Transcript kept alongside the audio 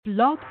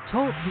Blog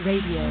Talk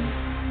Radio.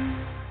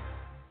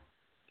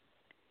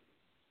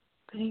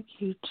 Thank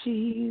you,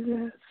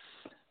 Jesus.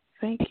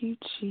 Thank you,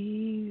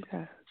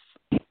 Jesus.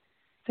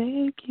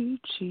 Thank you,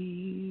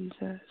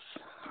 Jesus.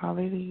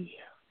 Hallelujah.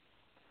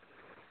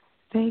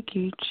 Thank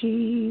you,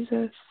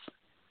 Jesus.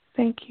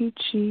 Thank you,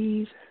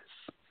 Jesus.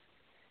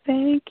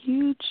 Thank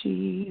you,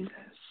 Jesus.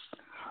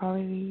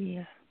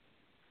 Hallelujah.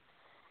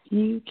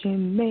 You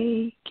can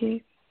make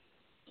it.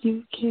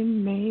 You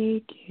can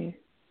make it.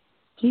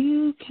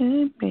 You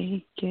can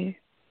make it.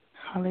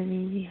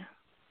 Hallelujah.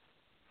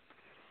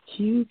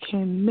 You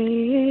can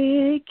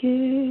make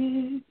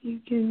it. You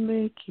can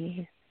make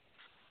it.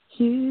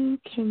 You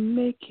can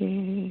make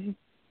it.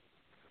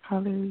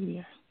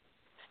 Hallelujah.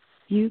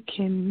 You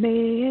can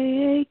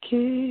make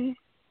it.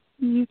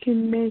 You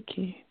can make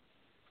it.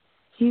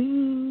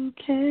 You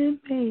can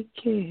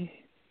make it.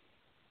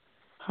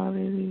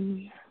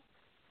 Hallelujah.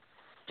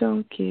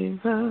 Don't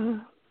give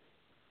up.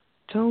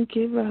 Don't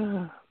give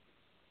up.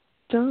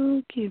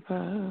 Don't give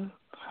up.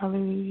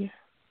 Hallelujah.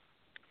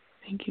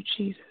 Thank you,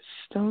 Jesus.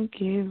 Don't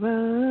give up.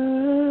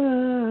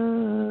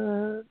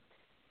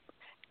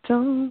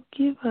 Don't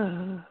give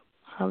up.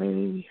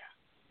 Hallelujah.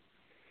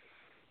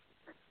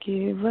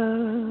 Give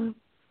up.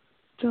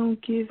 Don't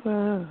give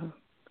up.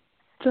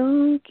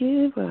 Don't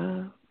give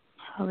up.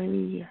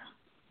 Hallelujah.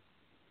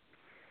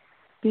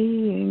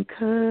 Be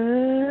encouraged.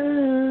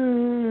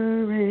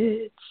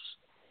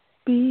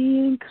 Be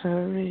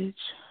encouraged.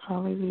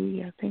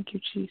 Hallelujah. Thank you,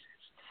 Jesus.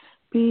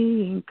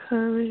 Be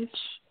encouraged.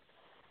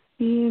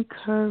 Be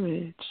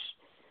encouraged.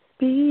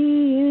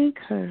 Be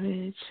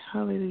encouraged.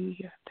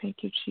 Hallelujah.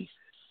 Thank you, Jesus.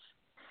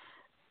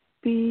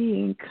 Be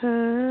encouraged.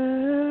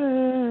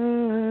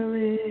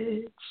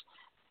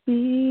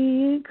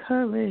 Be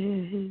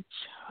encouraged.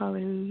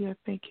 Hallelujah.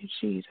 Thank you,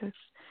 Jesus.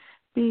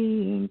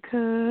 Be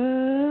encouraged.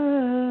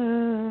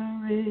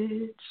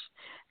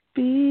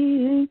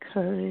 Be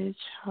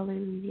encouraged.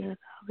 Hallelujah.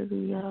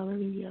 Hallelujah.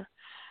 Hallelujah.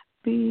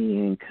 Be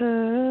encouraged.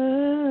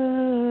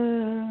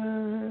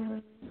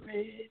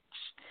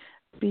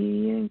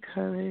 Be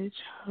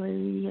encouraged.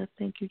 Hallelujah.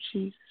 Thank you,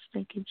 Jesus.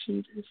 Thank you,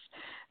 Jesus.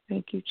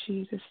 Thank you,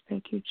 Jesus.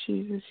 Thank you,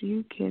 Jesus.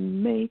 You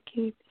can make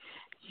it.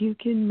 You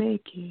can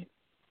make it.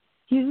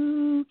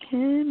 You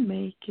can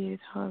make it.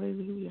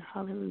 Hallelujah.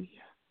 Hallelujah.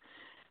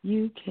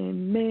 You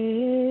can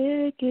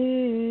make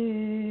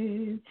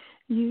it.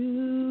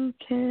 You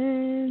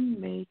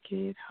can make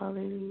it.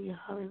 Hallelujah.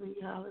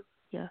 Hallelujah.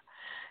 Hallelujah.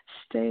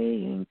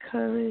 Stay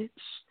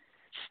encouraged.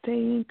 Stay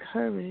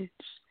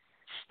encouraged.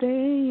 Stay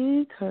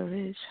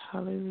encouraged.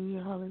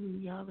 Hallelujah.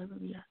 Hallelujah.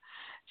 Hallelujah.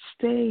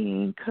 Stay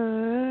encouraged.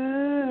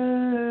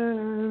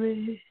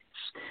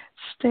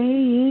 Stay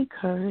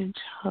encouraged.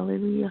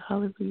 Hallelujah.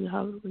 Hallelujah.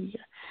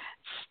 Hallelujah.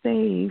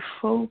 Stay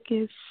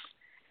focused.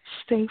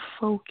 Stay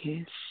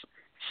focused.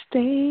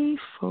 Stay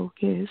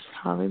focused.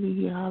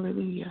 Hallelujah.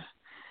 Hallelujah.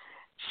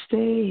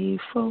 Stay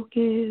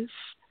focused.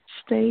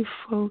 Stay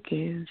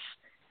focused.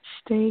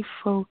 Stay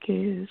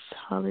focused.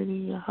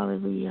 Hallelujah.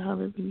 Hallelujah.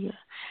 Hallelujah.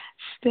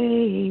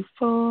 Stay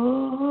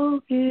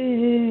focused.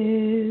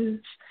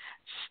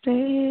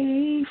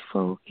 Stay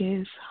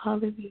focused.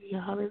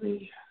 Hallelujah.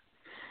 Hallelujah.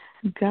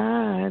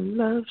 God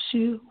loves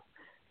you.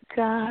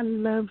 God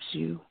loves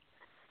you.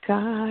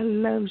 God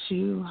loves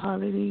you.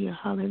 Hallelujah.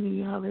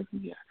 Hallelujah.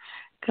 Hallelujah.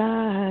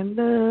 God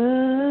loves.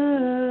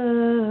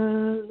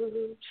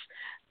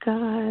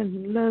 God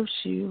loves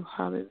you.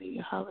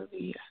 Hallelujah.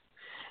 Hallelujah.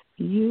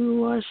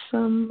 You are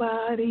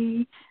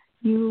somebody.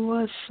 You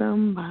are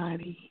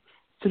somebody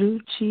through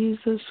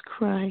Jesus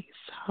Christ.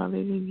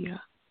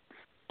 Hallelujah.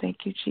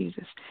 Thank you,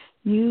 Jesus.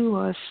 You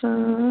are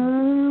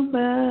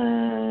somebody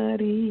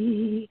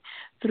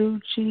through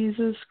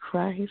Jesus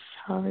Christ.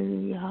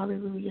 Hallelujah,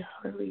 hallelujah,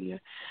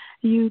 hallelujah.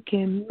 You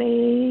can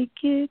make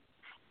it.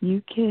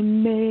 You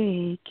can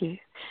make it.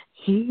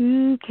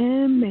 You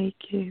can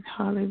make it.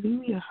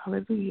 Hallelujah,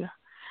 hallelujah.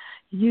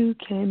 You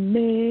can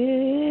make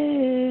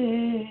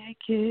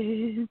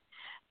it.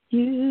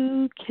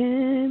 You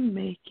can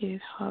make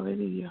it.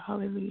 Hallelujah,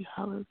 hallelujah,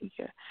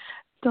 hallelujah.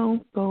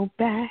 Don't go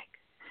back.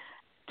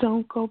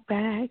 Don't go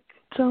back.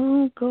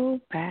 Don't go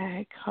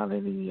back.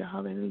 Hallelujah.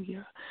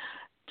 Hallelujah.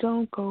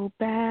 Don't go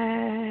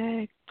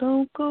back.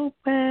 Don't go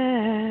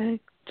back.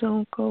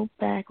 Don't go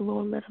back.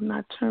 Lord, let him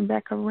not turn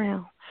back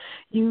around.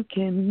 You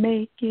can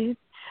make it.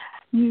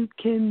 You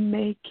can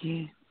make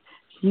it.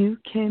 You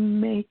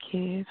can make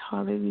it.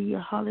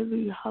 Hallelujah.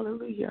 Hallelujah.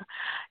 Hallelujah.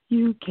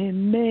 You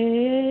can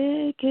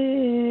make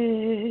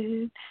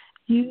it.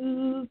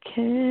 You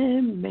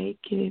can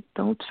make it.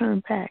 Don't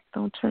turn back.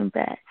 Don't turn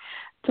back.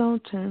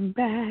 Don't turn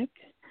back.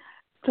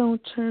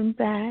 Don't turn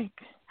back.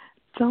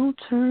 Don't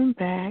turn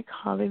back.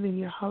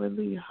 Hallelujah,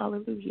 hallelujah,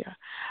 hallelujah.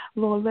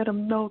 Lord, let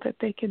them know that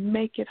they can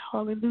make it.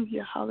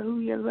 Hallelujah,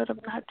 hallelujah. Let them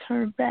not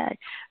turn back.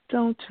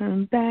 Don't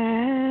turn back.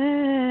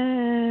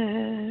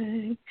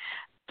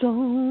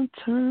 Don't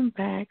turn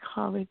back.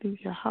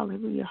 Hallelujah,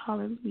 hallelujah,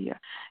 hallelujah.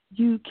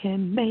 You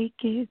can make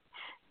it.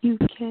 You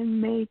can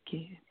make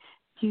it.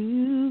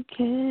 You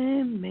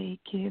can make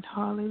it.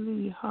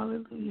 Hallelujah,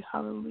 hallelujah,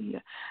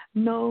 hallelujah.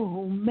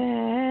 No matter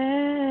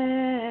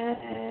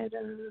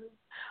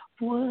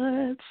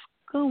what's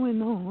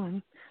going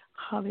on.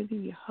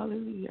 Hallelujah,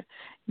 hallelujah.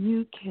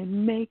 You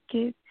can make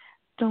it.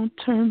 Don't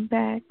turn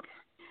back.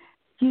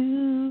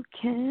 You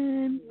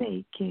can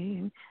make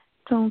it.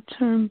 Don't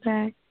turn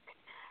back.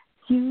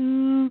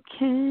 You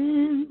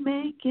can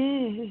make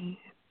it.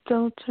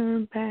 Don't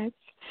turn back.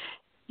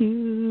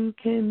 You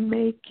can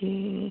make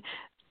it.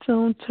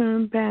 Don't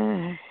turn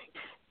back.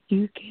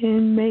 You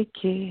can make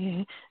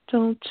it.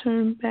 Don't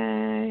turn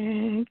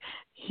back.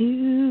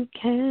 You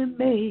can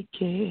make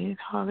it.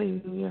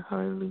 Hallelujah,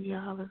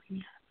 hallelujah,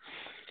 hallelujah.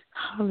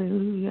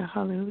 Hallelujah,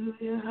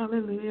 hallelujah,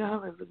 hallelujah,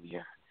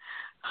 hallelujah.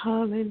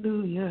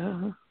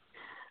 Hallelujah.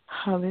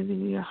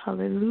 Hallelujah,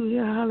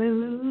 hallelujah,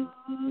 hallelujah.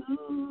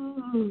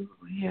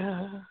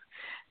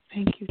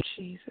 Thank you,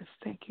 Jesus.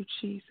 Thank you,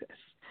 Jesus.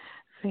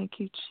 Thank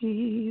you,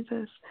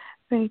 Jesus.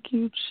 Thank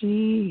you,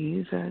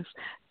 Jesus.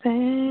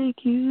 Thank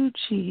you,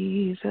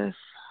 Jesus.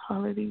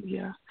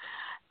 Hallelujah.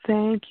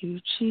 Thank you,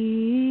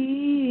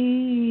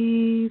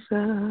 Jesus.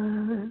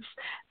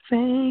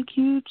 Thank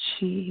you,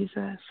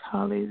 Jesus.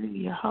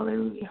 Hallelujah,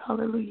 hallelujah,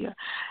 hallelujah.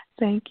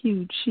 Thank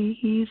you,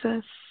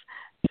 Jesus.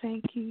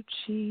 Thank you,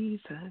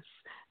 Jesus.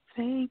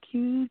 Thank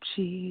you,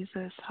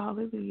 Jesus.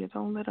 Hallelujah.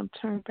 Don't let them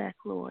turn back,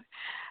 Lord.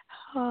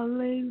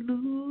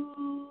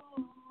 Hallelujah.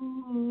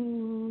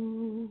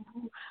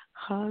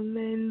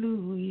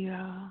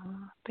 Hallelujah.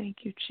 Thank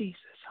you, Jesus.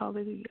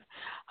 Hallelujah.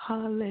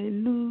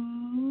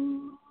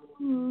 Hallelujah.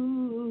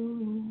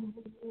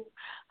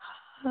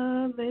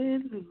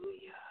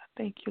 Hallelujah.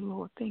 Thank you,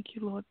 Lord. Thank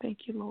you, Lord. Thank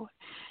you, Lord.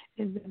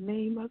 In the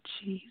name of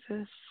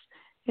Jesus.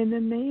 In the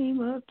name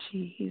of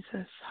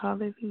Jesus.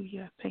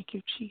 Hallelujah. Thank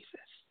you, Jesus.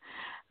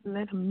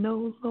 Let them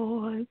know,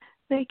 Lord,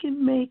 they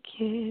can make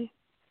it.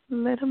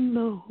 Let them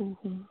know.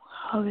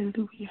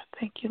 Hallelujah.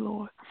 Thank you,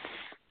 Lord.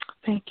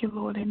 Thank you,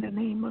 Lord, in the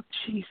name of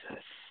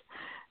Jesus.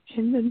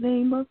 In the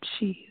name of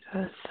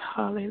Jesus.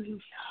 Hallelujah.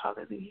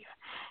 Hallelujah.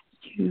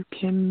 You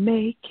can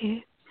make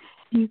it.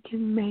 You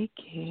can make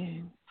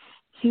it.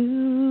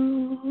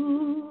 You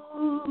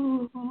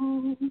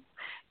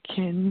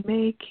can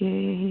make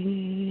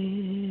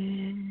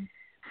it.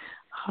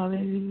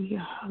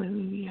 Hallelujah.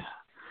 Hallelujah.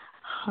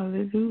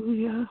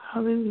 Hallelujah.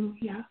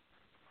 Hallelujah.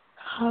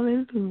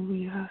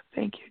 Hallelujah.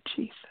 Thank you,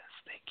 Jesus.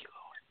 Thank you,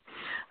 Lord.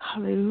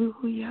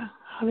 Hallelujah.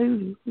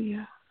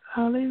 Hallelujah.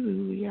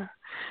 Hallelujah.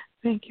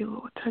 Thank you,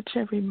 Lord. Touch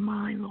every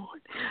mind,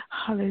 Lord.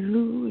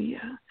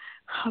 Hallelujah.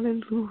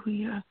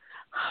 Hallelujah.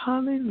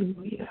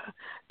 Hallelujah.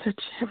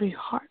 Touch every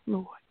heart,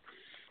 Lord.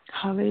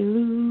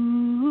 Hallelujah.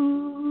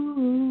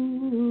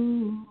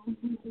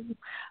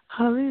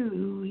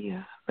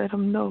 Hallelujah. Let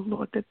them know,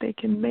 Lord, that they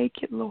can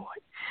make it, Lord.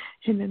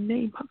 In the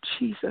name of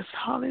Jesus.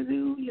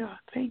 Hallelujah.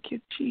 Thank you,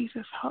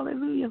 Jesus.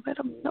 Hallelujah. Let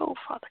them know,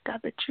 Father God,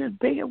 that you're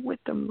there with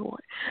them,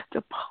 Lord,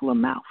 to pull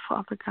them out,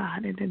 Father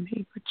God, in the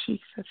name of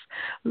Jesus.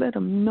 Let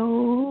them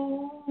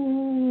know.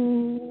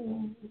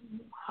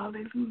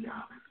 Hallelujah.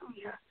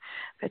 Hallelujah.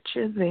 That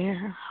you're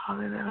there.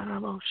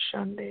 Hallelujah.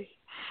 Sunday.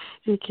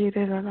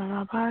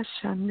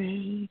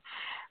 Shande,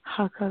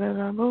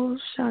 Hakarabo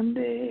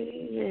Shande,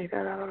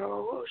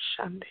 Edarabo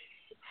Shande,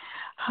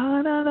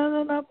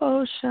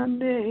 Hadarabo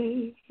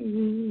Shande,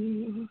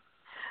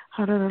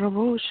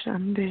 Hadarabo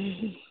Shande,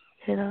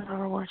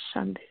 Edarabo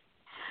Shande,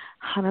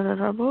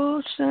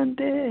 Hadarabo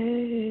Shande,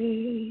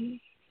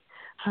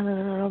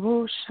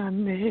 Hadarabo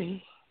Shande, Hadarabo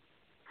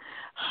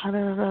Shande.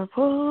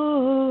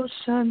 Hararabo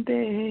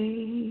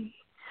Shande,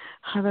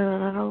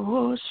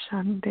 Hararabo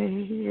Shande,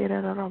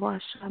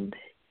 Hararabo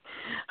Shande,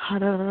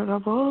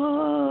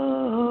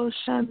 Hararabo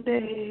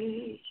Shande,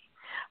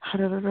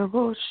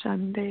 Hararabo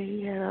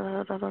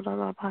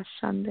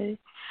Shande,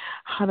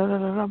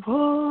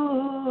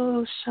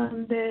 Hararabo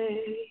Shande,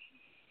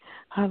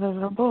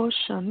 Hararabo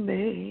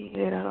Shande,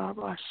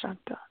 Hararabo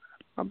Shanta,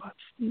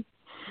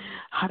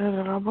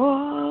 Hararabo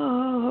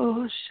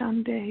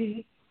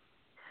Shande,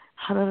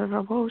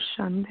 Hararabo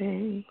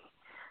Shande,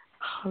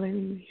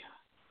 Hallelujah.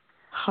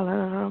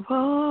 Hallelujah,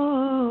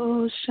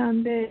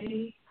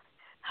 Shande.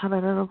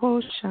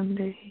 Hallelujah,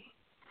 Shande.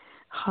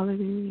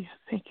 Hallelujah.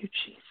 Thank you,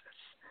 Jesus.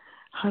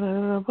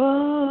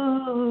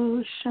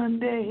 Hallelujah,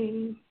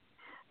 Shande.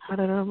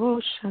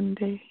 Hallelujah,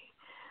 Shande.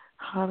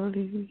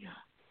 Hallelujah.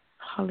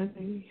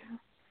 Hallelujah.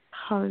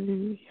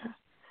 Hallelujah.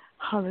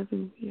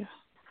 Hallelujah.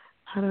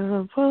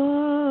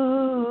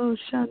 Hallelujah,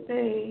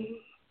 Shande.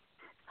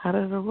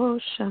 Hallelujah,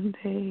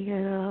 Shande.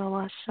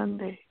 Hallelujah,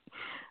 Shande.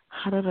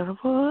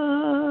 Hararabo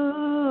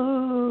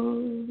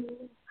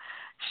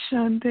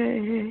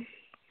Shande,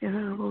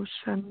 Hararabo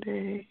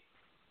Shande.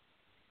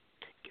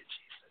 Thank you,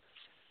 Jesus.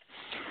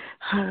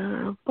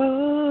 Hararabo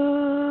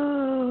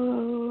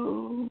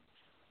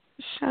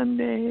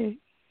Shande,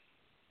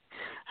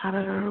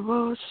 Hararabo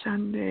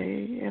Shande,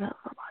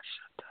 Hararabo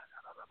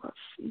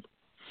Shande,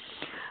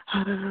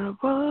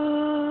 Hararabo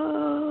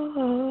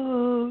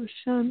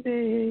Shande,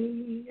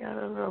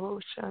 Hararabo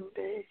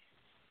Shande.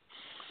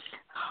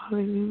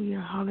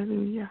 Hallelujah,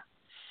 hallelujah,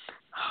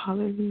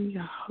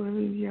 Hallelujah,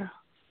 hallelujah.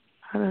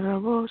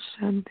 Hallelujah,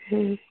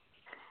 Sunday.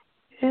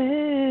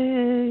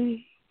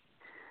 Hey.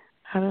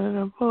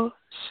 Hallelujah,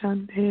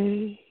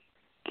 Sunday.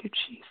 Thank you,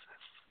 Jesus.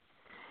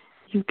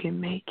 You can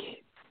make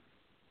it.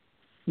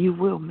 You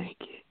will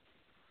make it.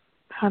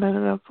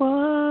 Hallelujah,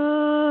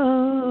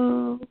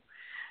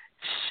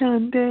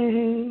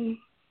 Sunday.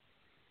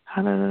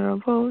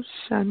 Hallelujah,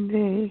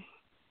 Sunday.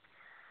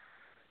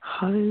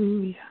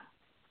 Hallelujah.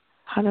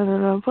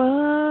 Hallelujah,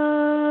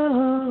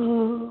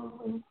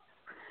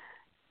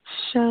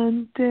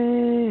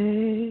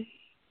 Sunday.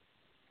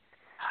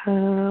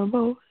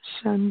 Hallelujah,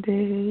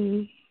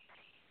 Sunday.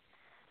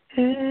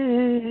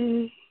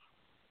 Hey.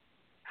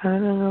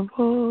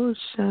 Hallelujah,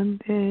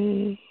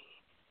 Sunday.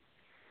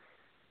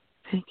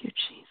 Thank you,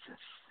 Jesus.